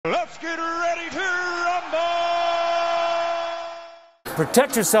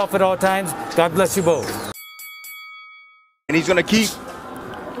Protect yourself at all times. God bless you both. And he's going to keep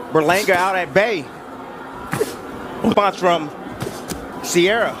Berlanga out at bay. Response from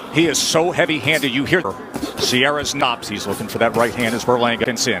Sierra. He is so heavy-handed. You hear Sierra's knobs. He's looking for that right hand as Berlanga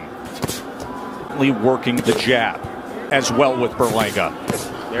gets in. Working the jab as well with Berlanga.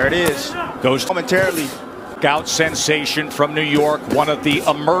 There it is. Goes momentarily. Gout sensation from New York. One of the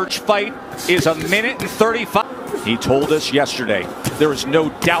emerge fight is 1:35. He told us yesterday, there is no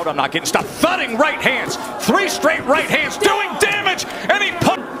doubt I'm not getting stopped. Thudding right hands. 3 straight right hands doing damage. And he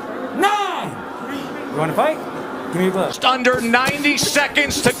put 9. You want to fight? Give me your glove. Just under 90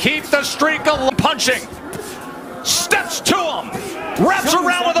 seconds to keep the streak alive. Punching. Steps to him. Wraps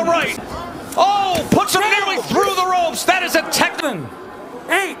around with a right. Oh, puts him nearly through the ropes. That is a technical.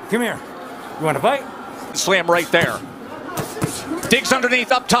 8. Come here. You want to fight? Slam right there. Digs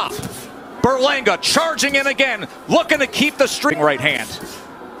underneath up top. Berlanga charging in again, looking to keep the streak. Right hand.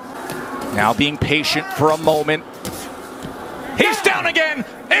 Now being patient for a moment. He's down again.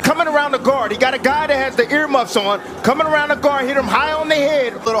 Coming around the guard. He got a guy that has the earmuffs on. Coming around the guard, hit him high on the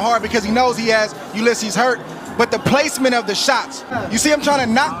head. A little hard because he knows he has Ulises hurt. But the placement of the shots, you see him trying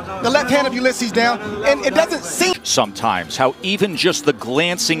to knock the left hand of Ulises down, and it doesn't seem. Sometimes how even just the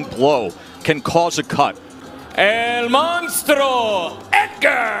glancing blow can cause a cut. El Monstro,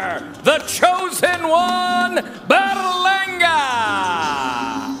 Edgar, the chosen one, Berlanga.